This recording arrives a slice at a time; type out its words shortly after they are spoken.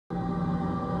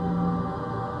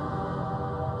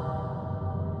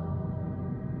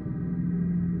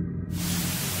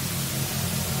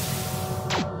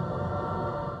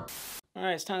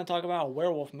Alright, it's time to talk about a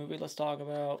werewolf movie. Let's talk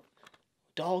about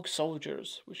Dog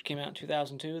Soldiers, which came out in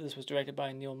 2002. This was directed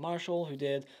by Neil Marshall, who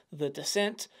did The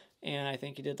Descent, and I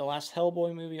think he did the last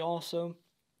Hellboy movie also.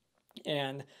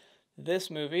 And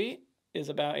this movie is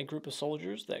about a group of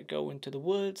soldiers that go into the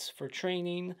woods for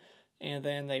training, and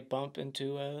then they bump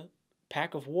into a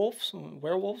pack of wolves,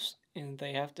 werewolves, and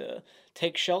they have to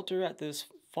take shelter at this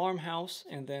farmhouse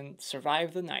and then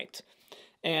survive the night.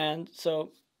 And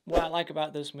so what I like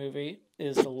about this movie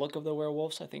is the look of the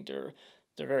werewolves. I think they're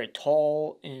very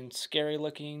tall and scary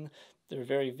looking. They're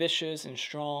very vicious and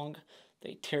strong.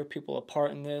 They tear people apart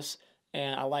in this,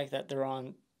 and I like that they're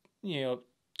on, you know,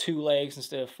 two legs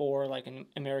instead of four, like in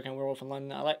American Werewolf in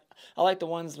London. I like the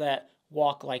ones that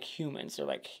walk like humans. They're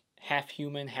like half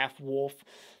human, half wolf.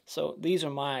 So these are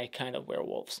my kind of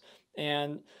werewolves.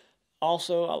 And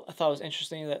also, I thought it was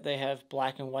interesting that they have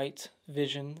black and white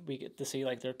vision. We get to see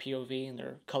like their POV and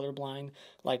they're colorblind,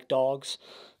 like dogs.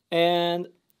 And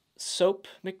Soap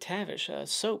McTavish,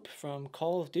 Soap from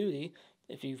Call of Duty.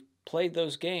 If you've played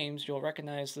those games, you'll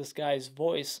recognize this guy's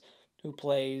voice who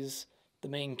plays the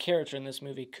main character in this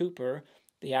movie, Cooper,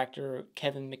 the actor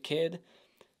Kevin McKidd.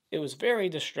 It was very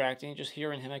distracting just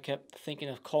hearing him. I kept thinking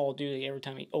of Call of Duty every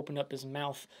time he opened up his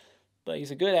mouth. But he's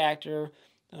a good actor.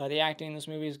 The acting in this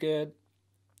movie is good.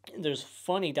 There's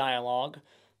funny dialogue.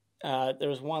 There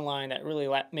was one line that really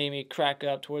made me crack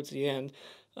up towards the end.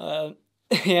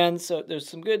 And so there's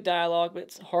some good dialogue, but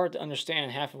it's hard to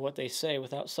understand half of what they say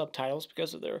without subtitles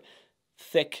because of their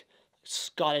thick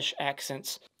Scottish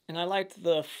accents. And I liked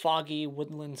the foggy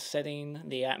woodland setting,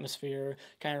 the atmosphere,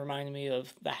 kind of reminded me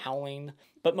of the Howling.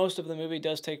 But most of the movie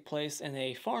does take place in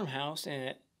a farmhouse, and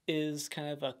it is kind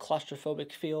of a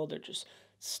claustrophobic feel. They're just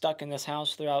stuck in this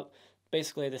house throughout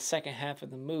basically the second half of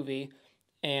the movie,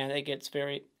 and it gets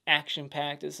very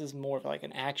action-packed. This is more of like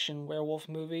an action werewolf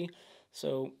movie,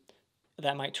 so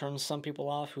that might turn some people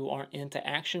off who aren't into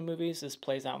action movies. This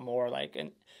plays out more like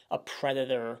a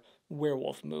Predator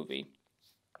werewolf movie,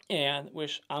 and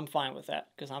which I'm fine with that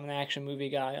because I'm an action movie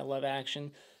guy. I love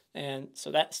action, and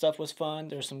so that stuff was fun.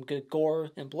 There's some good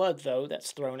gore and blood, though,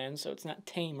 that's thrown in, so it's not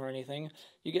tame or anything.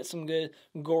 You get some good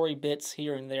gory bits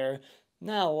here and there.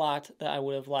 Not a lot that I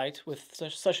would have liked. With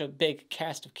such a big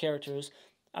cast of characters,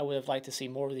 I would have liked to see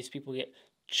more of these people get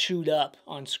chewed up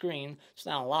on screen. There's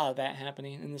not a lot of that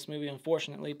happening in this movie,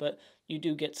 unfortunately, but you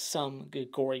do get some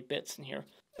good gory bits in here.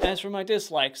 As for my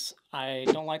dislikes, I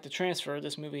don't like the transfer.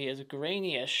 This movie is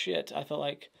grainy as shit. I felt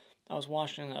like I was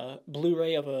watching a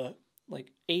Blu-ray of a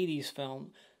like 80s film.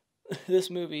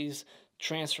 This movie's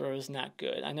transfer is not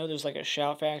good. I know there's like a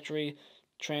Shout Factory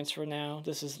transfer now.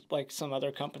 This is like some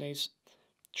other company's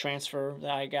transfer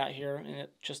that I got here, and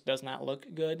it just does not look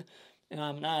good. And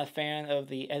I'm not a fan of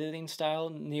the editing style.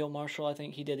 Neil Marshall, I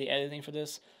think he did the editing for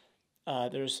this.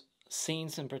 There's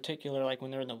scenes in particular, like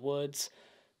when they're in the woods,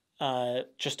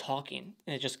 just talking,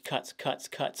 and it just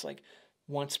cuts, like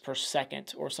once per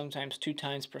second, or sometimes 2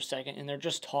 times per second, and they're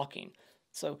just talking.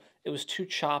 So it was too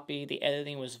choppy. The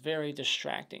editing was very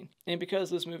distracting. And because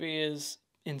this movie is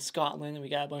in Scotland, and we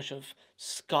got a bunch of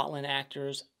Scotland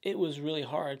actors, it was really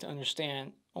hard to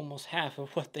understand almost half of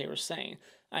what they were saying.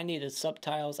 I needed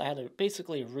subtitles. I had to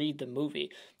basically read the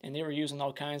movie, and they were using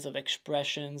all kinds of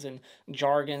expressions and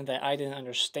jargon that I didn't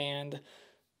understand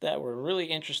that were really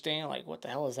interesting. Like, what the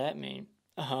hell does that mean?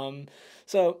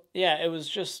 So yeah, it was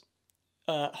just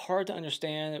hard to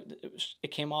understand.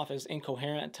 It came off as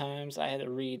incoherent at times. I had to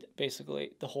read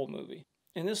basically the whole movie.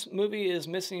 And this movie is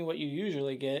missing what you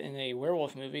usually get in a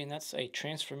werewolf movie, and that's a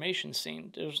transformation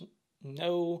scene. There's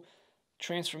no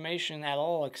transformation at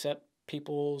all except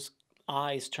people's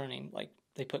eyes turning. Like,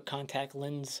 they put contact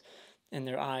lens in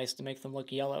their eyes to make them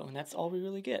look yellow, and that's all we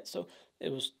really get. So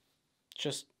it was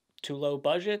just too low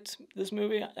budget, this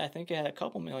movie. I think it had a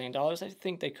couple $1 million. I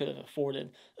think they could have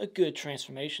afforded a good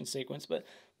transformation sequence, but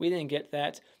we didn't get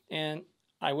that. And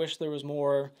I wish there was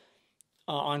more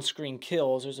on-screen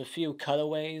kills. There's a few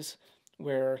cutaways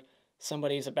where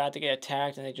somebody's about to get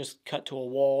attacked and they just cut to a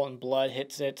wall and blood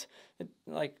hits it.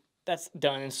 Like, that's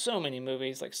done in so many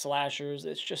movies, like slashers.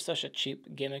 It's just such a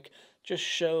cheap gimmick. Just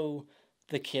show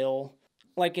the kill.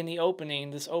 Like in the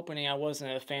opening, this opening I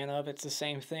wasn't a fan of. It's the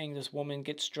same thing. This woman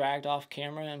gets dragged off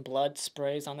camera and blood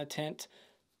sprays on the tent,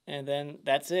 and then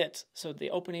that's it. So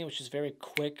the opening, which is very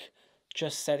quick,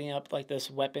 just setting up like this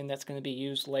weapon that's going to be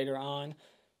used later on,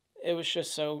 it was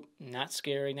just so not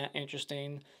scary, not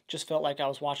interesting. Just felt like I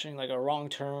was watching like a wrong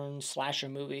turn slasher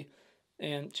movie,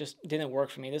 and just didn't work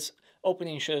for me. This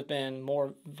opening should have been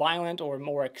more violent or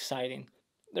more exciting.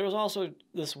 There was also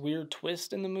this weird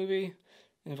twist in the movie.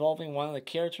 involving one of the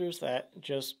characters that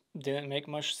just didn't make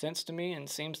much sense to me and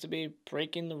seems to be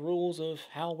breaking the rules of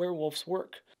how werewolves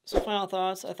work. So final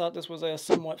thoughts, I thought this was a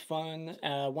somewhat fun,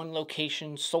 one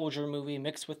location soldier movie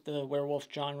mixed with the werewolf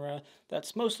genre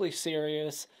that's mostly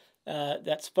serious,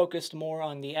 that's focused more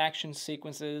on the action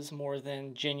sequences more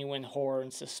than genuine horror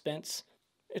and suspense.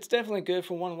 It's definitely good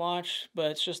for one watch, but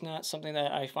it's just not something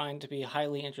that I find to be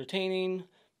highly entertaining.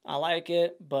 I like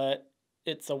it, but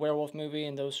it's a werewolf movie,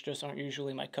 and those just aren't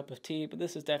usually my cup of tea. But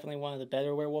this is definitely one of the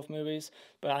better werewolf movies,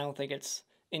 but I don't think it's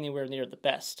anywhere near the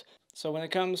best. So when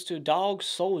it comes to Dog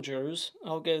Soldiers,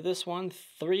 I'll give this one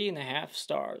 3.5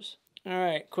 stars.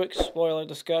 Alright, quick spoiler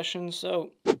discussion.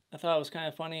 So I thought it was kind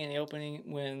of funny in the opening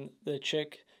when the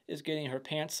chick is getting her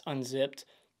pants unzipped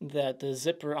that the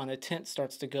zipper on the tent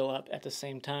starts to go up at the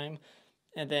same time,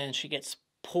 and then she gets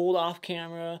pulled off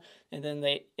camera, and then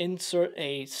they insert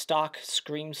a stock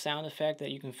scream sound effect that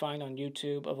you can find on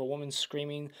YouTube of a woman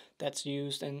screaming that's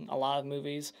used in a lot of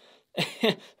movies.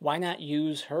 Why not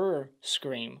use her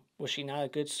scream? Was she not a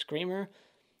good screamer?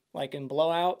 Like in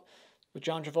Blowout with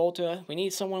John Travolta, we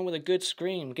need someone with a good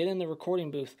scream. Get in the recording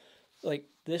booth. Like,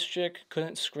 this chick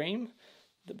couldn't scream?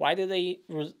 Why did they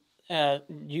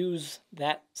use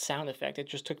that sound effect? It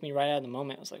just took me right out of the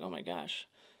moment. I was like, oh my gosh.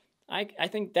 I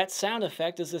think that sound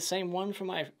effect is the same one from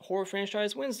my horror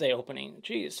franchise Wednesday opening.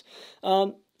 Jeez.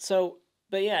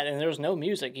 But yeah, and there was no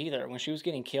music either. When she was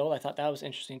getting killed, I thought that was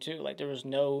interesting too. Like, there was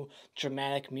no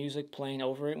dramatic music playing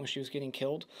over it when she was getting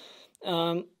killed.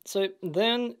 So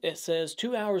then it says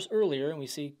 2 hours earlier, and we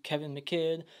see Kevin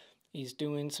McKidd. He's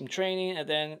doing some training, and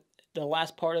then the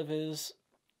last part of his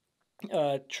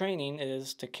training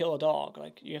is to kill a dog.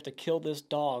 Like, you have to kill this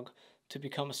dog to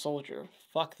become a soldier.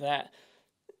 Fuck that.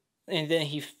 And then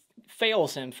he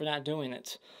fails him for not doing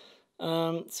it.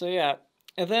 So yeah.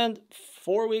 And then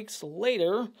 4 weeks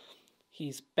later,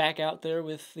 he's back out there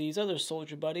with these other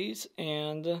soldier buddies,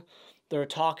 and they're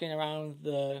talking around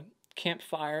the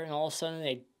campfire, and all of a sudden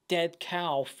a dead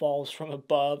cow falls from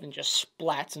above and just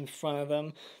splats in front of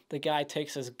them. The guy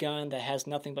takes his gun that has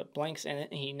nothing but blanks in it,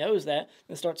 and he knows that,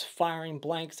 and starts firing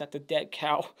blanks at the dead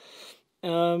cow.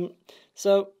 And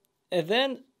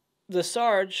then the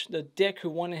Sarge, the dick who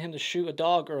wanted him to shoot a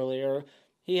dog earlier,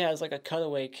 he has like a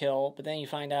cutaway kill, but then you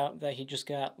find out that he just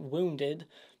got wounded,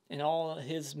 and all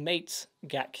his mates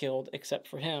got killed except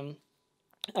for him.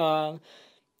 And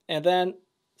then,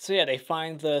 so yeah, they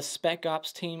find the Spec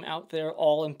Ops team out there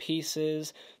all in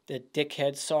pieces. The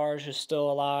dickhead Sarge is still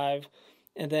alive.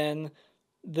 And then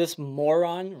this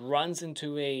moron runs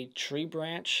into a tree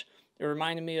branch. It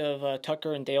reminded me of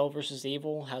Tucker and Dale versus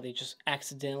Evil, how they just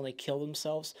accidentally kill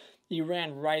themselves. He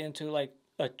ran right into like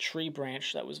a tree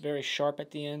branch that was very sharp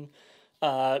at the end,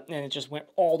 and it just went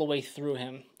all the way through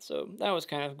him. So that was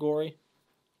kind of gory.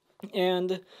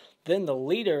 And then the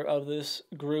leader of this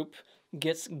group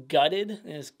gets gutted,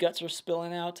 and his guts are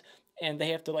spilling out, and they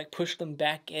have to like push them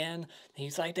back in.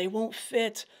 He's like, they won't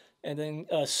fit. And then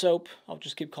Soap, I'll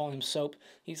just keep calling him Soap.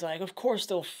 He's like, of course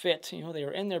they'll fit. You know, they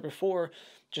were in there before.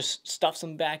 Just stuffs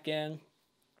them back in.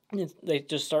 And they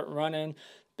just start running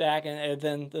back, and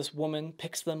then this woman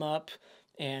picks them up,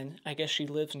 and I guess she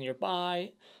lives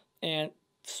nearby. And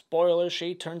spoiler,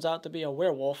 she turns out to be a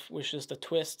werewolf, which is the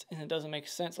twist, and it doesn't make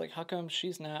sense. Like, how come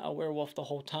she's not a werewolf the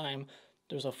whole time?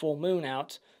 There's a full moon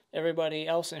out. Everybody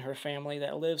else in her family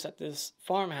that lives at this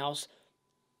farmhouse,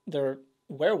 they're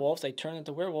werewolves. They turn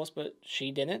into werewolves, but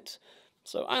she didn't.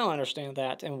 So I don't understand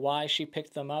that, and why she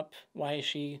picked them up. Why is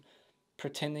she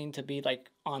pretending to be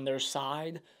like on their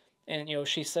side? And you know,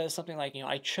 she says something like, you know,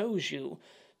 I chose you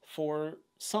for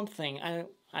something. I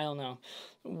don't know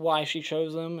why she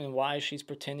chose them and why she's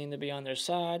pretending to be on their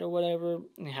side or whatever,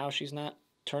 and how she's not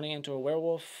turning into a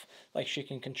werewolf, like she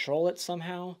can control it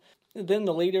somehow. Then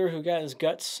the leader who got his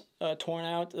guts torn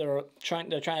out, they're trying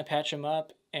to patch him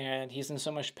up, and he's in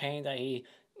so much pain that he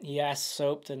asks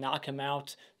Soap to knock him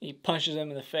out. He punches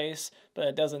him in the face, but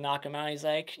it doesn't knock him out. He's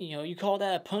like, you know, you call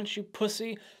that a punch, you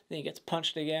pussy? Then he gets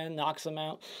punched again, knocks him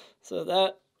out. So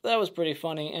that was pretty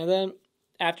funny. And then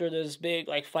after this big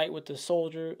like fight with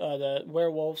the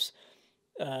werewolves,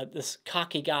 this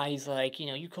cocky guy, he's like, you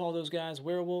know, you call those guys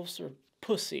werewolves or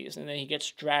pussies? And then he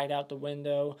gets dragged out the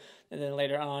window, and then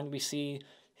later on we see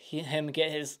him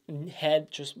get his head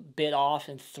just bit off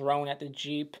and thrown at the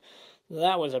Jeep.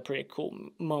 That was a pretty cool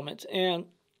moment. And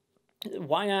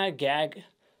why not gag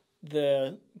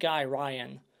the guy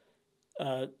Ryan?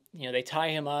 You know, they tie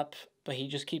him up, but he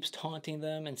just keeps taunting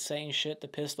them and saying shit to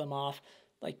piss them off.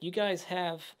 Like, you guys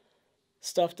have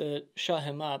stuff to shut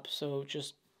him up, so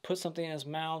just put something in his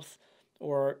mouth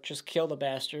or just kill the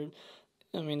bastard.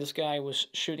 I mean, this guy was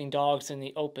shooting dogs in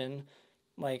the open,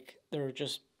 like they're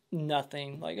just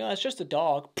nothing. Like, oh, it's just a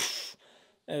dog.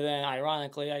 And then,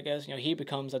 ironically, I guess, he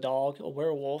becomes a dog, a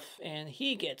werewolf, and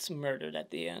he gets murdered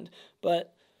at the end.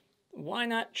 But why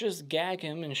not just gag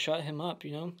him and shut him up,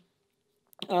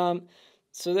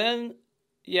 So then,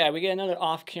 yeah, we get another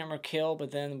off-camera kill,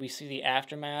 but then we see the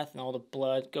aftermath, and all the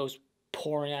blood goes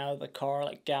pouring out of the car,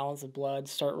 like gallons of blood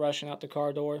start rushing out the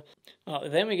car door.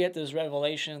 Then we get this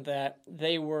revelation that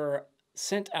they were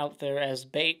sent out there as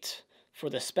bait for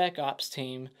the Spec Ops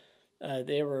team.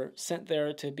 They were sent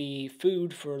there to be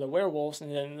food for the werewolves,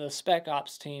 and then the Spec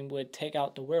Ops team would take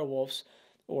out the werewolves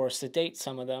or sedate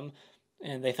some of them,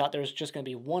 and they thought there was just going to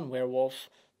be one werewolf,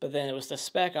 but then it was the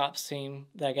Spec Ops team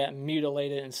that got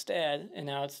mutilated instead, and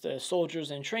now it's the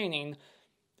soldiers in training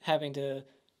having to,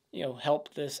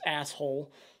 help this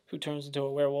asshole who turns into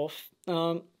a werewolf.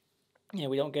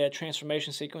 We don't get a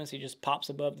transformation sequence. He just pops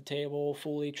above the table,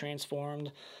 fully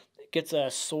transformed. Gets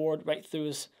a sword right through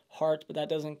his heart, but that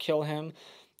doesn't kill him.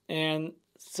 And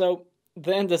so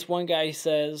then this one guy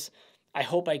says, "I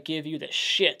hope I give you the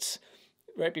shits,"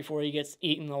 right before he gets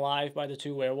eaten alive by the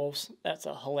two werewolves. That's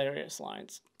a hilarious line.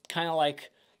 It's kind of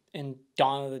like in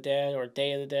Dawn of the Dead or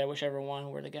Day of the Dead, whichever one,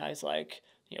 where the guy's like,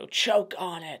 choke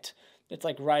on it. It's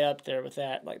like right up there with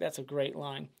that. Like, that's a great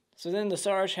line. So then the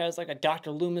Sarge has like a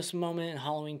Dr. Loomis moment in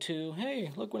Halloween 2.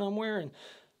 Hey, look what I'm wearing.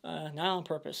 Not on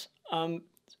purpose. And,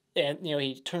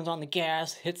 he turns on the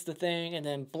gas, hits the thing, and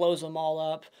then blows them all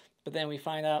up. But then we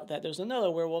find out that there's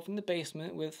another werewolf in the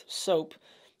basement with Soap,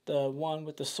 the one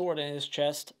with the sword in his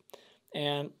chest,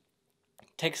 and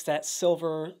takes that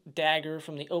silver dagger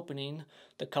from the opening,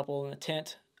 the couple in the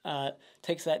tent,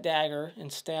 takes that dagger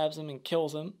and stabs him and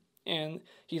kills him. And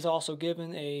he's also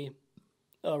given a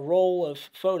roll of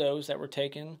photos that were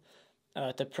taken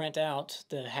to print out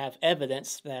to have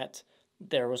evidence that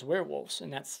there was werewolves,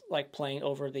 and that's like playing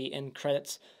over the end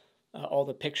credits, all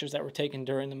the pictures that were taken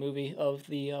during the movie of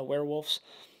the werewolves.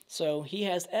 So he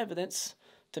has evidence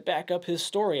to back up his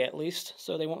story, at least,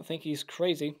 so they won't think he's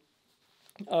crazy.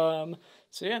 So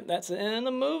yeah, that's the end of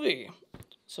the movie.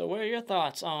 So what are your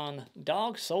thoughts on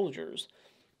Dog Soldiers?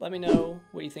 Let me know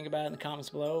what you think about it in the comments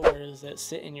below. Where does it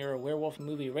sit in your werewolf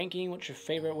movie ranking? What's your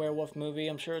favorite werewolf movie?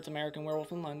 I'm sure it's American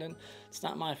Werewolf in London. It's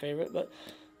not my favorite, but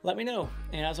let me know.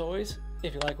 And as always,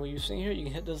 if you like what you've seen here, you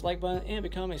can hit this like button and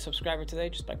become a subscriber today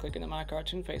just by clicking on my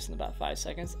cartoon face in about 5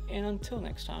 seconds. And until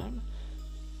next time,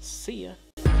 see ya.